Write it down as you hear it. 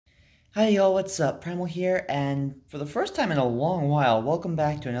Hi y'all, what's up? Primal here, and for the first time in a long while, welcome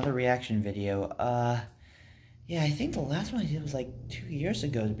back to another reaction video. Yeah, I think the last one I did was like 2 years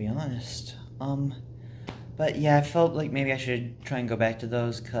ago, to be honest. But yeah, I felt like maybe I should try and go back to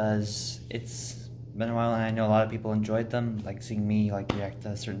those, cause it's been a while and I know a lot of people enjoyed them, like seeing me like react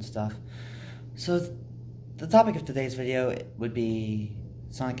to certain stuff. So, the topic of today's video would be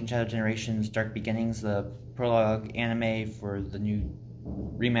Sonic and Shadow Generations Dark Beginnings, the prologue anime for the new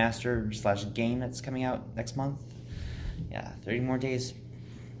remaster slash game that's coming out next month. Yeah, 30 more days.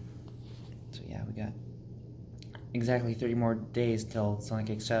 So yeah, we got exactly 30 more days till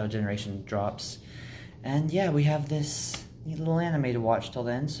Sonic X Shadow Generation drops. And yeah, we have this neat little anime to watch till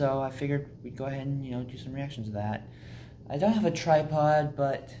then, so I figured we'd go ahead and, do some reactions to that. I don't have a tripod,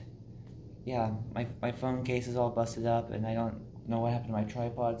 but yeah, my phone case is all busted up, and I don't know what happened to my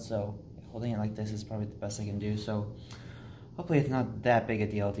tripod, so holding it like this is probably the best I can do, so hopefully it's not that big a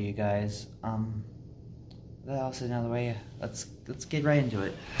deal to you guys. That also another way, let's get right into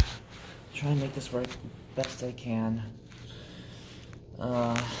it. Try and make this work best I can.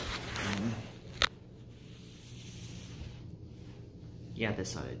 Yeah,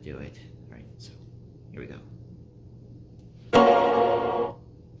 this ought to do it. Alright, so here we go.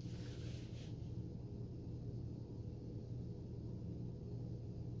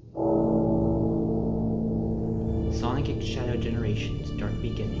 Sonic X Shadow Generations Dark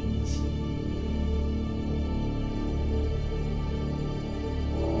Beginnings.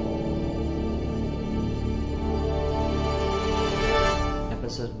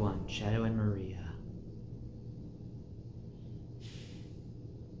 Episode 1, Shadow and Maria.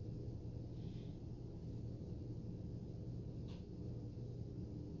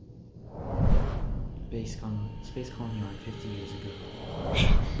 Space Colony Yard 50 years ago.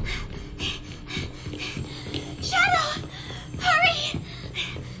 Shadow! Hurry!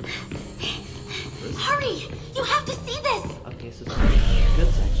 Hurry! You have to see this! Okay, so something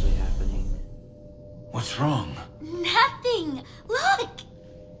good's actually happening. What's wrong? Nothing! Look!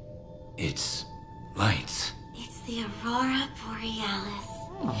 It's lights. It's the Aurora Borealis.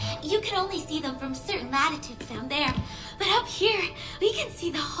 Oh. You can only see them from certain latitudes down there. But up here, we can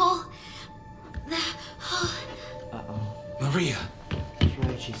see the whole... Uh-oh. Maria! That's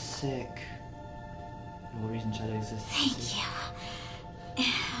right, she's sick. The whole reason Shadow exists. Thank you.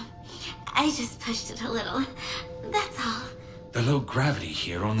 I just pushed it a little. That's all. The low gravity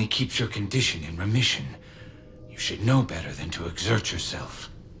here only keeps your condition in remission. You should know better than to exert yourself.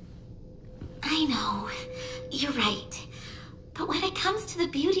 I know. You're right. But when it comes to the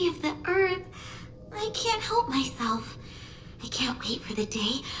beauty of the Earth, I can't help myself. I can't wait for the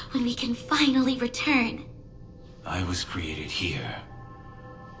day when we can finally return. I was created here.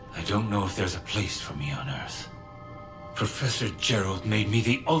 I don't know if there's a place for me on Earth. Professor Gerald made me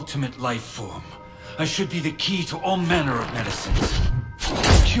the ultimate life form. I should be the key to all manner of medicines.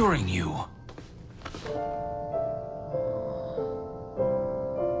 Curing you. I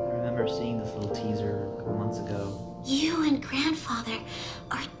remember seeing this little teaser a couple months ago. You and Grandfather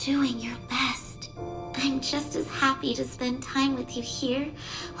are doing your best. I'm just as happy to spend time with you here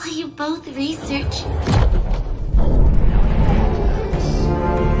while you both research.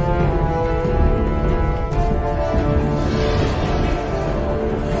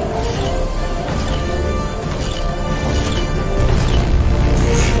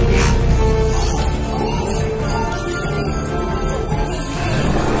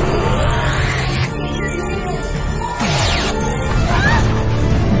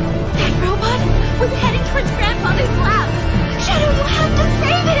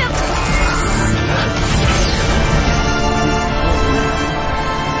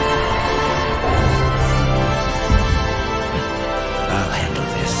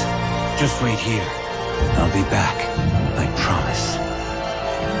 Just wait here. I'll be back. I promise.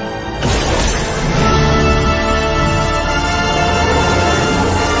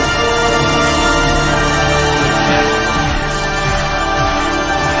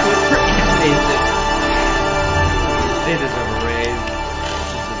 They deserve a raise.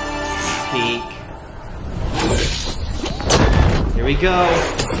 This is peak. Here we go.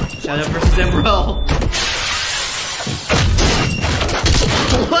 Shadow versus Emerald.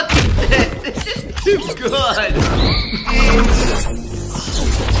 Look at this! This is too good! I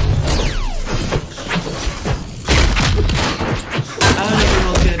don't know if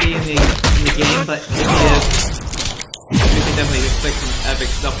Emerald's gonna be in the game, but if he is, we can definitely expect some epic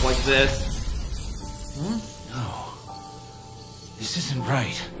stuff like this. Huh? No. This isn't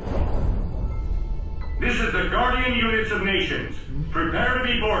right. This is the Guardian Units of Nations. Prepare to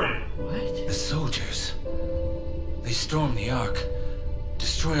be boarded. What? The soldiers. They stormed the Ark.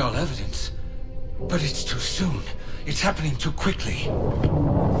 destroy all evidence. But it's too soon. It's happening too quickly.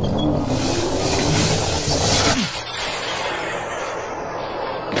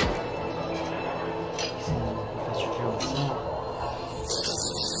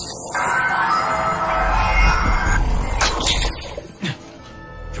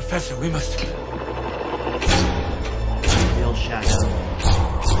 Professor, we must... Real shadow.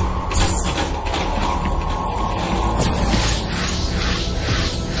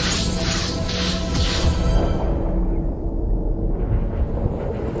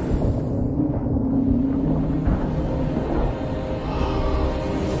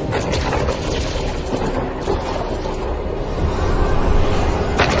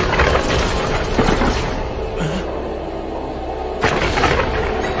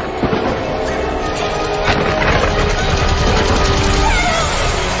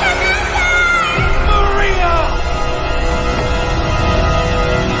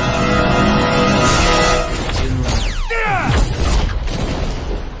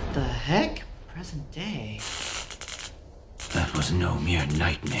 That was no mere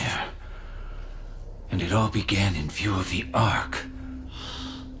nightmare. And it all began in view of the Ark.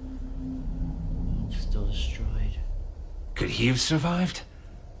 Still destroyed. Could he have survived?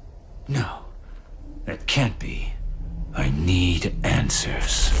 No. That can't be. I need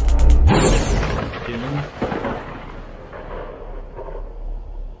answers. Doom.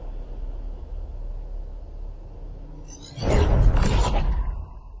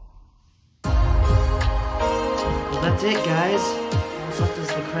 That's it, guys. What's left is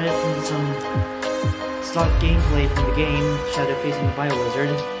the credits and some stock gameplay from the game, Shadow facing the Bio-Wizard.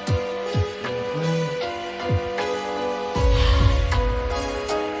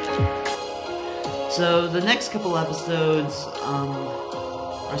 So the next couple episodes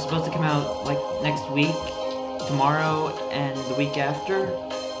are supposed to come out like next week, tomorrow, and the week after,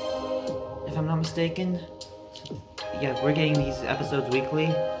 if I'm not mistaken. So, yeah, we're getting these episodes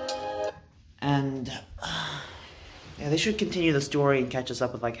weekly, and yeah, they should continue the story and catch us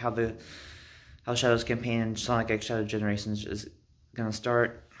up with like how Shadow's campaign and Sonic X Shadow Generations is gonna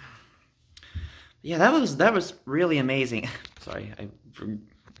start. Yeah, that was really amazing. Sorry, I gotta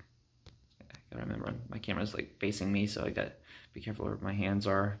remember my camera's like facing me, so I gotta be careful where my hands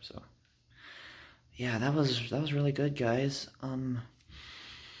are. So yeah, that was really good, guys. I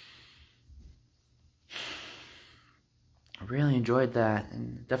really enjoyed that,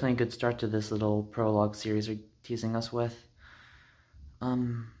 and definitely a good start to this little prologue series they're teasing us with.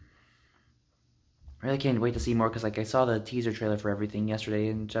 Really can't wait to see more, because like I saw the teaser trailer for everything yesterday,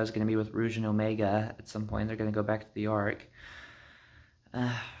 and Shadow's gonna be with Rouge and Omega at some point. They're gonna go back to the Ark.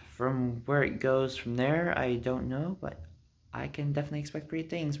 From where it goes from there, I don't know, but I can definitely expect great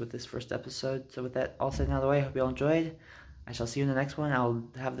things with this first episode. So with that all said and out of the way, I hope you all enjoyed. I shall see you in the next one. I'll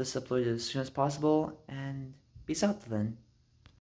have this uploaded as soon as possible, and peace out then.